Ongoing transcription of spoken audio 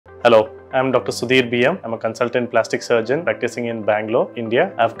Hello, I'm Dr. Sudhir B.M. I'm a consultant plastic surgeon practicing in Bangalore,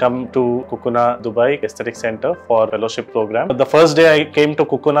 India. I've come to Cocoona, Dubai Aesthetic Center for fellowship program. The first day I came to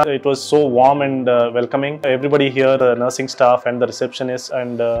Cocoona, it was so warm and welcoming. Everybody here, the nursing staff and the receptionist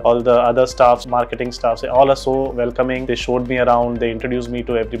and all the other staffs, marketing staffs, all are so welcoming. They showed me around, they introduced me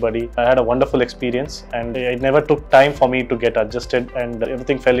to everybody. I had a wonderful experience and it never took time for me to get adjusted and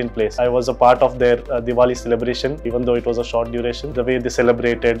everything fell in place. I was a part of their Diwali celebration, even though it was a short duration. The way they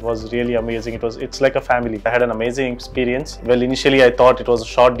celebrated was really amazing. It's like a family. I had an amazing experience. Well, initially I thought it was a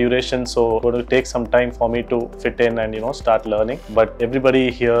short duration, so it would take some time for me to fit in and start learning. But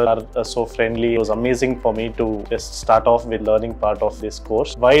everybody here are so friendly. It was amazing for me to just start off with learning part of this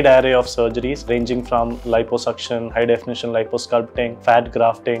course. Wide array of surgeries ranging from liposuction, high definition liposculpting, fat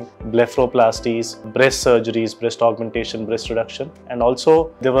grafting, blepharoplasties, breast surgeries, breast augmentation, breast reduction, and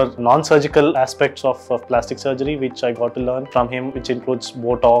also there were non-surgical aspects of plastic surgery which I got to learn from him, which includes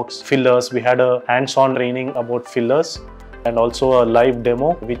Botox, fillers. We had a hands-on training about fillers and also a live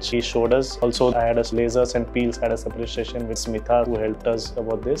demo which he showed us. Also, I had a lasers and peels, had a separate session with Smitha who helped us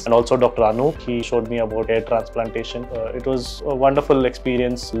about this, and also Dr. Anup, he showed me about hair transplantation. It was a wonderful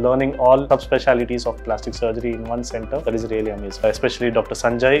experience learning all subspecialties of plastic surgery in one center. That is really amazing. Especially Dr.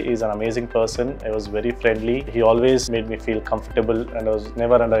 Sanjay is an amazing person. He was very friendly. He always made me feel comfortable and I was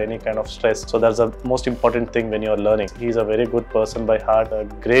never under any kind of stress. So that's the most important thing when you're learning. He's a very good person by heart, a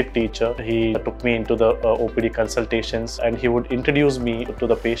great teacher. He took me into the OPD consultations and he would introduce me to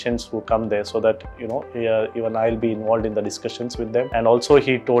the patients who come there so that even I'll be involved in the discussions with them. And also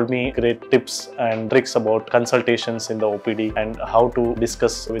he told me great tips and tricks about consultations in the OPD and how to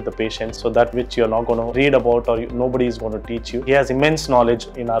discuss with the patients, so that which you're not going to read about or nobody is going to teach you. He has immense knowledge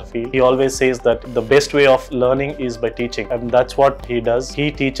in our field. He always says that the best way of learning is by teaching, and that's what he does.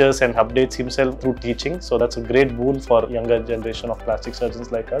 He teaches and updates himself through teaching, so that's a great boon for younger generation of plastic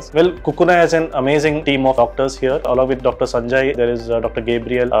surgeons like us. Well, Cocoona has an amazing team of doctors here. Along with Dr. Sanjay, there is Dr.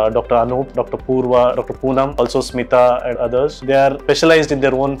 Gabriel, Dr. Anup, Dr. Purva, Dr. Poonam, also Smitha and others. They are specialized in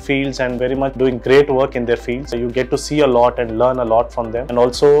their own fields and very much doing great work in their fields. So you get to see a lot and learn a lot from them. And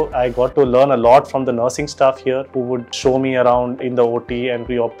also I got to learn a lot from the nursing staff here who would show me around in the OT and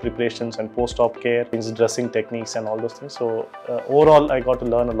pre-op preparations and post-op care, dressing techniques and all those things. So overall I got to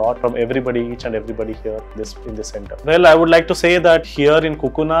learn a lot from everybody, each and everybody here in this center. Well, I would like to say that here in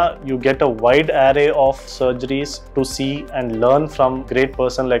Cocoona you get a wide array of surgeries to see and learn from great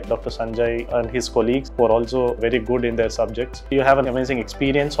person like Dr. Sanjay and his colleagues who are also very good in their subjects. You have an amazing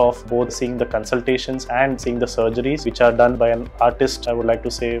experience of both seeing the consultations and seeing the surgeries which are done by an artist, I would like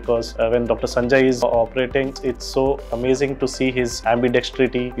to say, because when Dr. Sanjay is operating, it's so amazing to see his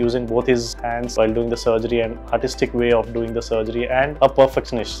ambidextrity using both his hands while doing the surgery and artistic way of doing the surgery, and a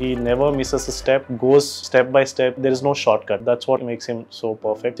perfectionist. He never misses a step, goes step by step. There is no shortcut. That's what makes him so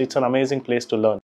perfect. It's an amazing place to learn.